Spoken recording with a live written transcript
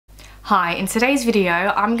Hi, in today's video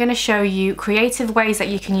I'm going to show you creative ways that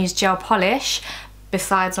you can use gel polish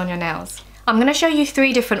besides on your nails. I'm going to show you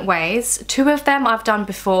 3 different ways. 2 of them I've done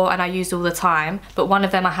before and I use all the time, but 1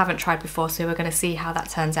 of them I haven't tried before, so we're going to see how that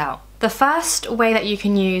turns out. The first way that you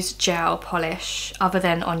can use gel polish other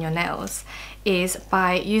than on your nails is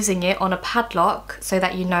by using it on a padlock so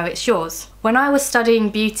that you know it's yours. When I was studying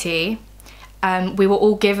beauty, we were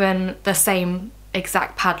all given the same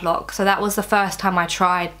exact padlock, so that was the first time I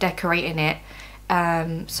tried decorating it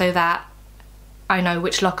so that I know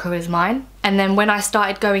which locker is mine. And then when I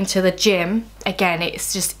started going to the gym, again,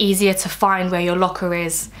 it's just easier to find where your locker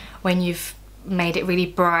is when you've made it really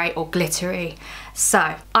bright or glittery.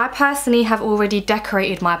 So I personally have already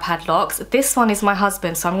decorated my padlocks. This one is my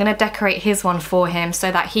husband, so I'm going to decorate his one for him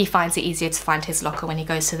so that he finds it easier to find his locker when he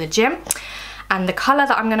goes to the gym. And the colour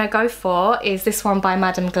that I'm going to go for is this one by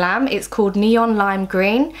GLAM. It's called Neon Lime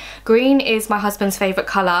Green. Green is my husband's favourite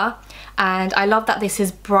colour, and I love that this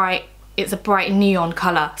is bright. It's a bright neon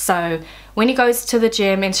colour, so when he goes to the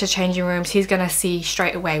gym into changing rooms, he's going to see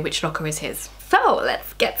straight away which locker is his. So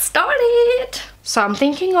let's get started. So I'm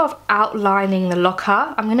thinking of outlining the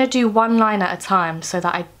locker. I'm going to do 1 line at a time so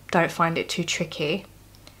that I don't find it too tricky.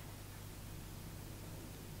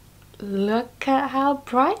 Look at how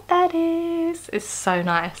bright that is. It's so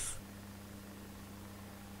nice.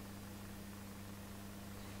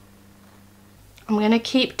 I'm going to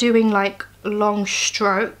keep doing like long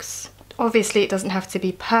strokes. Obviously it doesn't have to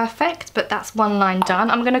be perfect, but that's 1 line done.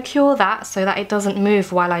 I'm going to cure that so that it doesn't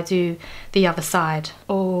move while I do the other side.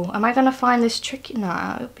 Oh, am I going to find this tricky?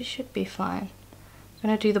 No, it should be fine. I'm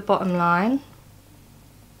going to do the bottom line.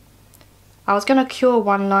 I was going to cure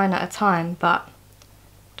 1 line at a time, but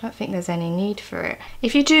I don't think there's any need for it.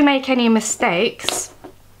 If you do make any mistakes,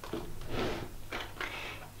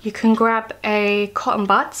 you can grab a cotton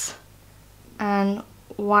bud and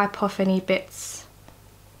wipe off any bits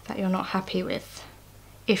that you're not happy with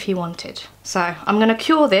if you wanted. So I'm going to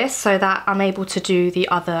cure this so that I'm able to do the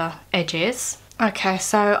other edges. Okay,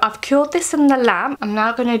 so I've cured this in the lamp. I'm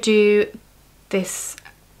now going to do this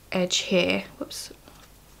edge here. Whoops.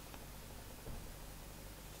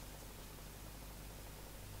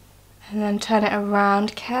 And then turn it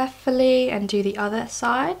around carefully and do the other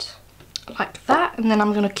side like that, and then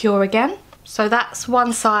I'm going to cure again. So that's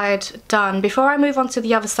 1 side done. Before I move on to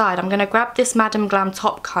the other side, I'm going to grab this GLAM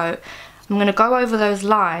top coat. I'm going to go over those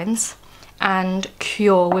lines and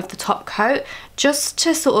cure with the top coat just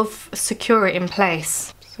to sort of secure it in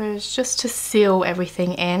place. So it's just to seal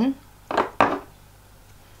everything in.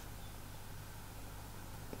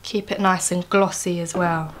 Keep it nice and glossy as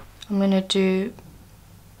well. I'm going to do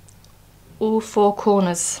all 4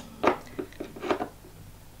 corners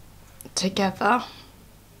together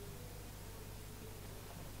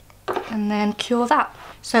and then cure that.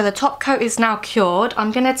 So the top coat is now cured.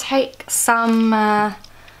 I'm going to take some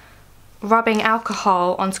rubbing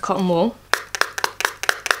alcohol onto cotton wool.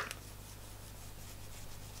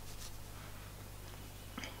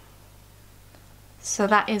 So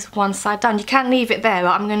that is 1 side done. You can leave it there,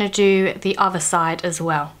 but I'm going to do the other side as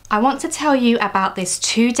well. I want to tell you about this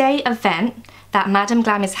 2-day event that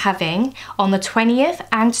GLAM is having on the 20th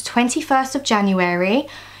and 21st of January.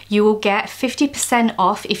 You will get 50%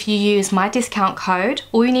 off if you use my discount code.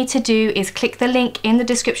 All you need to do is click the link in the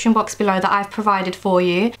description box below that I've provided for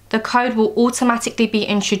you. The code will automatically be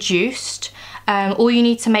introduced. All you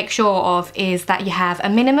need to make sure of is that you have a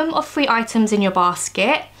minimum of 3 items in your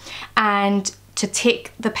basket and to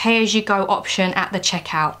tick the pay-as-you-go option at the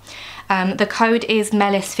checkout. The code is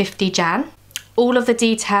melis50jan. All of the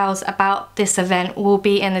details about this event will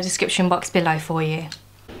be in the description box below for you.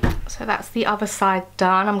 So that's the other side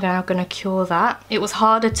done. I'm now going to cure that. It was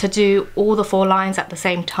harder to do all the 4 lines at the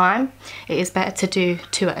same time. It is better to do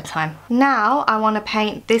 2 at a time. Now I want to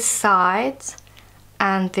paint this side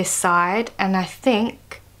and this side, and I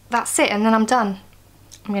think that's it, and then I'm done.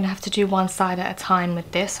 I'm going to have to do 1 side at a time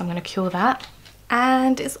with this. I'm going to cure that.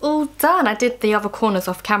 And it's all done. I did the other corners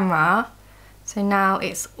off camera, so now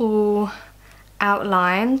it's all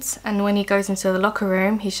outlined, and when he goes into the locker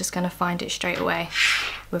room he's just going to find it straight away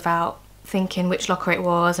without thinking which locker it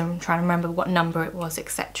was and trying to remember what number it was,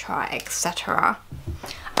 etc, etc.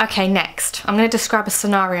 Okay, next I'm going to describe a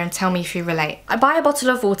scenario and tell me if you relate. I buy a bottle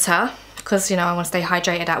of water because, you know, I want to stay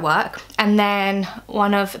hydrated at work, and then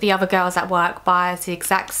one of the other girls at work buys the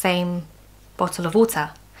exact same bottle of water.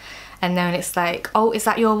 And then it's like, oh, is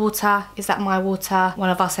that your water? Is that my water? One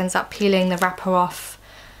of us ends up peeling the wrapper off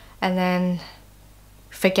and then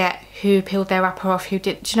forget who peeled their wrapper off, who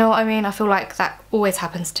did. Do you know what I mean? I feel like that always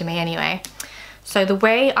happens to me anyway. So the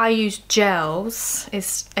way I use gels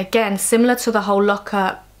is, again, similar to the whole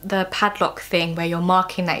locker the padlock thing where you're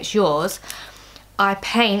marking that it's yours, I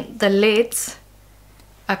paint the lids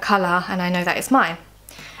a colour and I know that it's mine.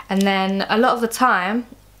 And then a lot of the time,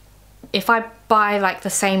 if I buy like the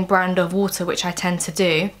same brand of water, which I tend to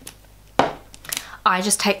do, I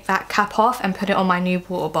just take that cap off and put it on my new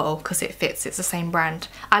water bottle because it fits, it's the same brand.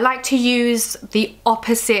 I like to use the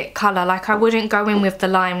opposite colour, like I wouldn't go in with the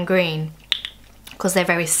lime green because they're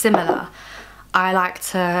very similar. I like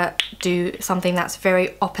to do something that's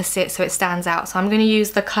very opposite so it stands out. So I'm going to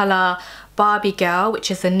use the colour Barbie Girl,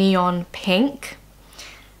 which is the neon pink,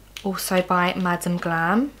 also by Madam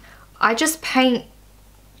Glam. I just paint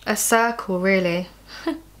a circle really.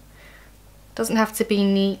 Doesn't have to be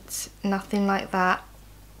neat, nothing like that.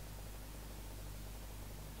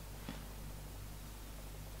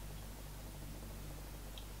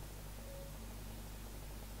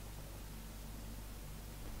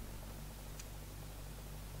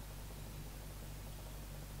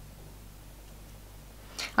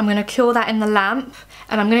 I'm going to cure that in the lamp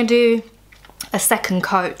and I'm going to do a second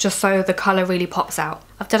coat just so the colour really pops out.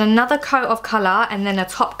 I've done another coat of colour and then a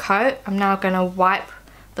top coat. I'm now going to wipe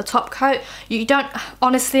the top coat. You don't,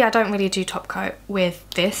 honestly, I don't really do top coat with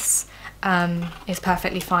this. It's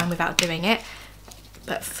perfectly fine without doing it.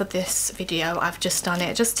 But for this video, I've just done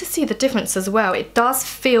it just to see the difference as well. It does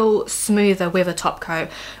feel smoother with a top coat.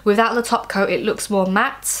 Without the top coat, it looks more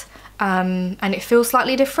matte and it feels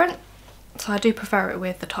slightly different. So I do prefer it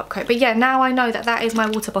with the top coat. But yeah, now I know that that is my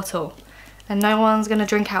water bottle and no one's gonna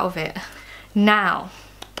drink out of it. Now,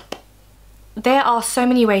 there are so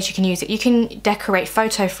many ways you can use it. You can decorate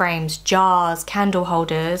photo frames, jars, candle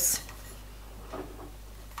holders,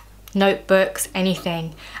 notebooks,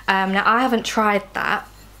 anything. Now I haven't tried that.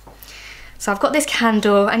 So I've got this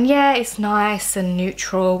candle and yeah, it's nice and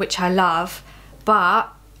neutral, which I love, but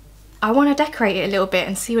I want to decorate it a little bit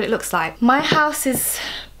and see what it looks like. My house is,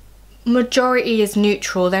 majority is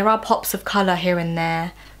neutral. There are pops of colour here and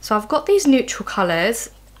there. So I've got these neutral colours.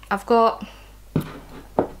 I've got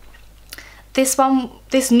this one,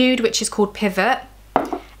 this nude, which is called Pivot.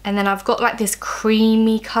 And then I've got like this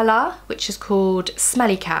creamy colour, which is called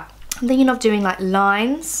Smelly Cat. I'm thinking of doing like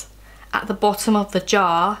lines at the bottom of the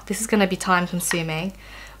jar. This is going to be time consuming,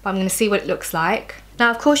 but I'm going to see what it looks like. Now,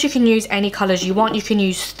 of course, you can use any colours you want. You can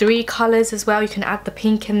use 3 colours as well. You can add the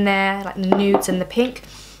pink in there, like the nudes and the pink.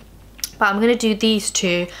 But I'm going to do these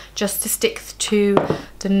 2 just to stick to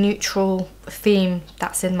the neutral theme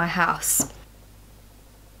that's in my house.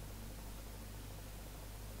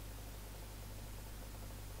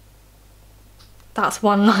 That's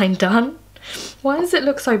one line done. Why does it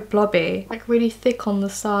look so blobby? Like really thick on the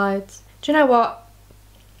sides. Do you know what?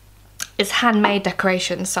 It's handmade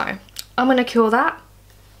decoration, so I'm going to cure that.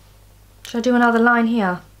 Should I do another line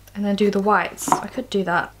here and then do the whites? I could do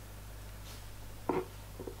that.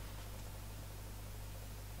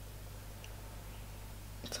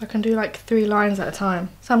 So I can do like 3 lines at a time.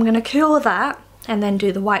 So I'm going to cure that and then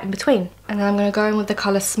do the white in between. And then I'm going to go in with the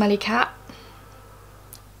colour Smelly Cat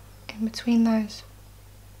in between those.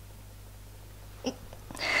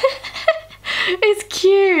 It's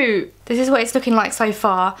cute. This is what it's looking like so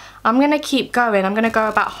far. I'm going to keep going. I'm going to go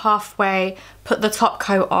about halfway, put the top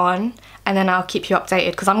coat on, and then I'll keep you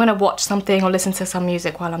updated because I'm going to watch something or listen to some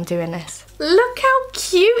music while I'm doing this. Look how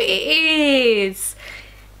cute it is.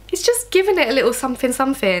 It's just giving it a little something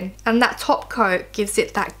something. And that top coat gives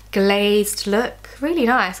it that glazed look. Really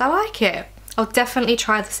nice. I like it. I'll definitely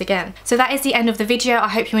try this again. So that is the end of the video. I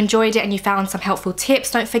hope you enjoyed it and you found some helpful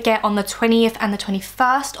tips. Don't forget, on the 20th and the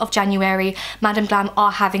 21st of January, Madam Glam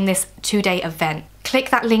are having this 2-day event.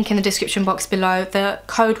 Click that link in the description box below. The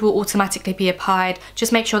code will automatically be applied.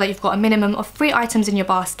 Just make sure that you've got a minimum of 3 items in your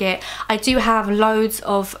basket. I do have loads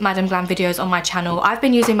of Madam Glam videos on my channel. I've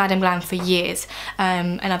been using Madam Glam for years,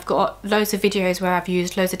 and I've got loads of videos where I've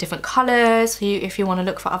used loads of different colours. So if you want to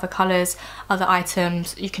look for other colours, other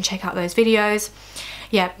items, you can check out those videos.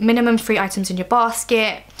 Yeah, minimum 3 items in your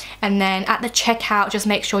basket, and then at the checkout just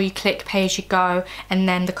make sure you click pay as you go, and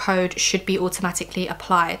then the code should be automatically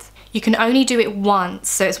applied. You can only do it once,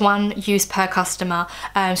 so it's 1 use per customer,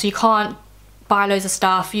 so you can't buy loads of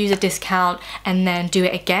stuff, use a discount, and then do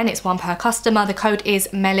it again. It's 1 per customer. The code is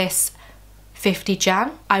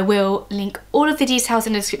melis50jan. I will link all of the details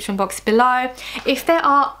in the description box below. If there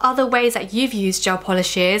are other ways that you've used gel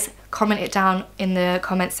polishes, comment it down in the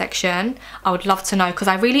comment section. I would love to know because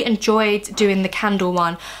I really enjoyed doing the candle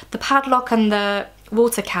one. The padlock and the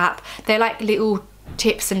water cap, they're like little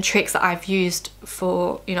tips and tricks that I've used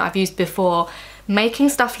for, I've used before. Making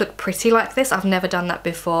stuff look pretty like this, I've never done that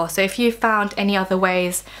before. So if you found any other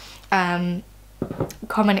ways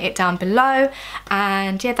comment it down below.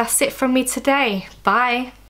 And yeah, that's it from me today. Bye.